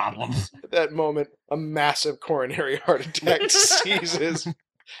obesity problems. At that moment, a massive coronary heart attack seizes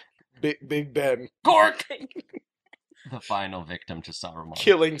Big Ben, Gork! The final victim to Saruman.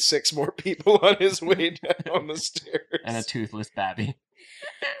 killing 6 more people on his way down the stairs. And a toothless babby.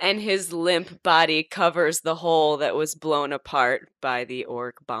 And his limp body covers the hole that was blown apart by the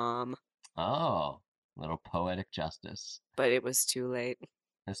orc bomb. Oh, little poetic justice. But it was too late.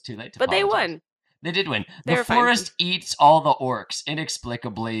 It's too late to But they apologize. won. They did win. They The were fine. forest eats all the orcs.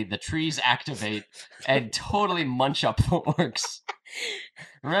 Inexplicably, the trees activate and totally munch up the orcs.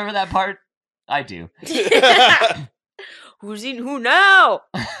 Remember that part? I do. Who's eating who now?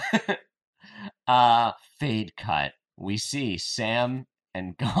 Fade cut. We see Sam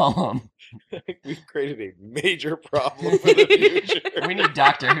and Gollum. We've created a major problem for the future. We need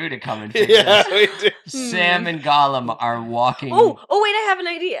Doctor Who to come and fix Yeah, this. we do. Sam and Gollum are walking. Oh, wait, I have an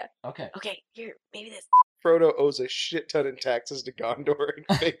idea. Okay. Okay, here, maybe this. Frodo owes a shit ton in taxes to Gondor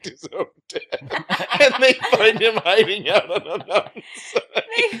and faked his own death. And they find him hiding out on a mountainside.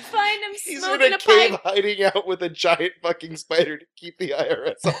 They find him He's smoking in a a cave pipe. hiding out with a giant fucking spider to keep the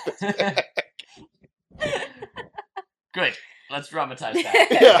IRS off his back. Good. Let's dramatize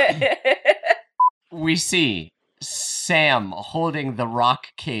that. We see Sam holding the rock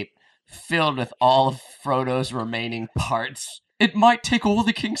cape filled with all of Frodo's remaining parts. It might take all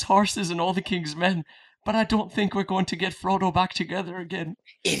the king's horses and all the king's men, but I don't think we're going to get Frodo back together again.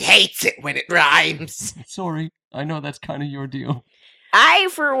 It hates it when it rhymes. Sorry, I know that's kind of your deal. I,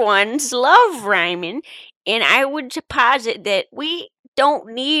 for one, love rhyming, and I would posit that we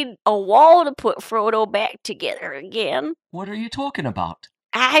don't need a wall to put Frodo back together again. What are you talking about?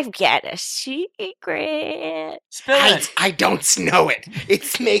 I've got a secret. Spill it! I don't know it.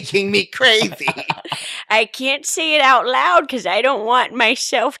 It's making me crazy. I can't say it out loud because I don't want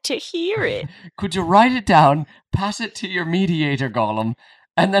myself to hear it. Could you write it down, pass it to your mediator, Gollum,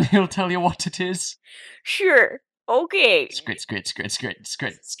 and then he'll tell you what it is? Sure. Okay. Skrit. Skeet,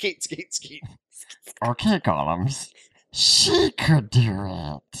 skeet, skeet. Okay, Gollums. She could do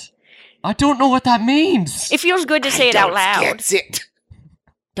it. I don't know what that means. It feels good to say it out loud. Gets it.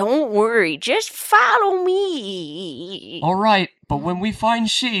 Don't worry. Just follow me. All right, but when we find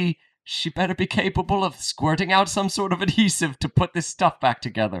she better be capable of squirting out some sort of adhesive to put this stuff back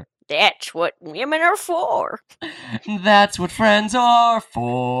together. That's what women are for. That's what friends are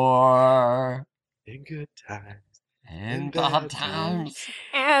for. In good times. In bad times.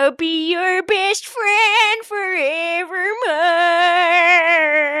 I'll be your best friend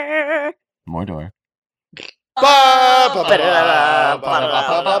forevermore. Mordor.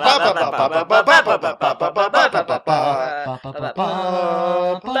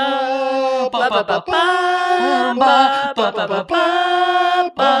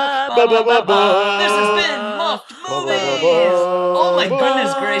 This has been Muffed Movies! Oh my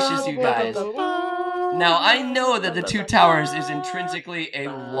goodness gracious, you guys. Now, I know that The Two Towers is intrinsically a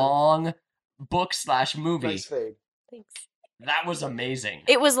long book/movie. Nice fade. Thanks. That was amazing.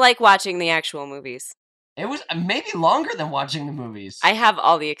 It was like watching the actual movies. It was maybe longer than watching the movies. I have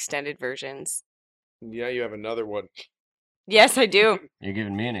all the extended versions. Yeah, you have another one. Yes, I do. You're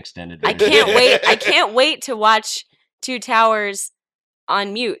giving me an extended I version. can't wait. I can't wait to watch Two Towers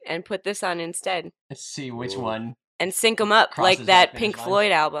on mute and put this on instead Let's see which Ooh. one. and sync them up Crosses like that that Pink finish line.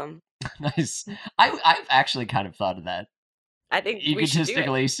 Floyd album. Nice. I've actually kind of thought of that. I think we should do it.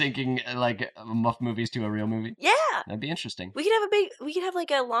 Egotistically syncing like Muff movies to a real movie. Yeah, That'd be interesting. we could have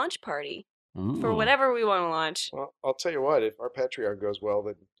like a launch party for Ooh. whatever we want to launch. Well, I'll tell you what, if our Patreon goes well,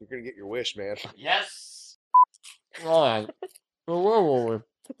 then you're going to get your wish, man. Yes. All right.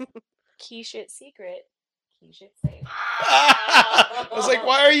 Quiche it secret. Quiche it safe. I was like,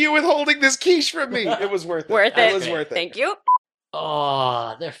 why are you withholding this quiche from me? It was worth it. Worth It it. was worth it. Thank you.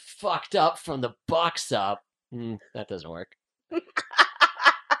 Oh, they're fucked up from the box up. That doesn't work. I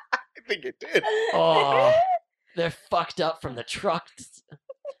think it did. Oh, they're fucked up from the truck.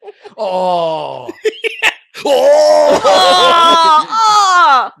 Oh,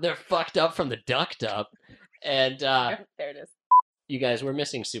 Oh! they're fucked up from the duct up. And There it is. you guys, we're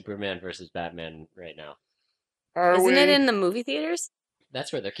missing Superman versus Batman right now. Isn't it in the movie theaters?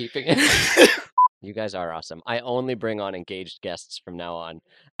 That's where they're keeping it. You guys are awesome. I only bring on engaged guests from now on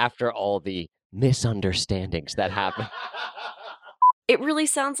after all the misunderstandings that happen. It really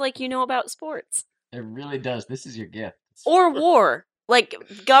sounds like you know about sports. It really does. This is your gift. Or war. Like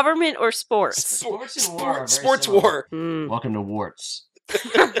government or sports. Sports and war are very Sports similar. war. Hmm. Welcome to Warts.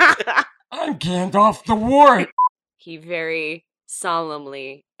 I'm Gandalf the Wart. He very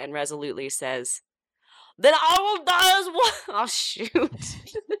solemnly and resolutely says, "Then I will die as one." Oh, shoot.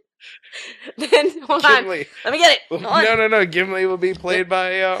 Then, hold on. Gimli. Let me get it. Hold on. No. Gimli will be played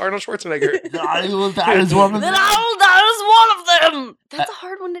by Arnold Schwarzenegger. I will die as one of Then them. I will die as one of them. That's a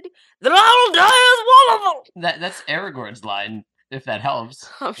hard one to do. Then I will die as one of them. That's Aragorn's line, if that helps.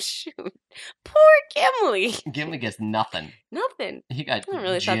 Oh, shoot. Poor Gimli. Gimli gets nothing. Nothing. He got I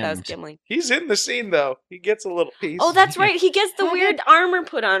really thought that was gemmed. Gimli. He's in the scene, though. He gets a little piece. Oh, that's right. He gets the I weird armor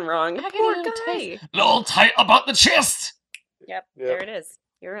put on wrong. I get a Poor little guy. A little tight about the chest. Yep, Yep. there it is.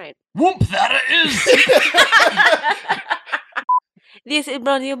 You're right. Whoop, that it is. This is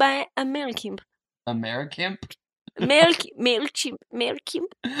brought to you by a Mailchimp. Americamp? Mailchimp.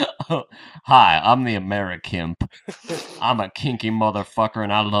 Hi, I'm the Americamp. I'm a kinky motherfucker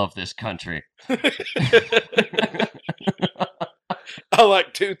and I love this country. I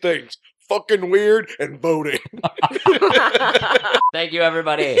like two things. Fucking weird and voting. Thank you,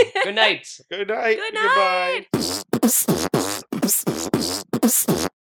 everybody. Good night. Good night. Good night. Goodbye.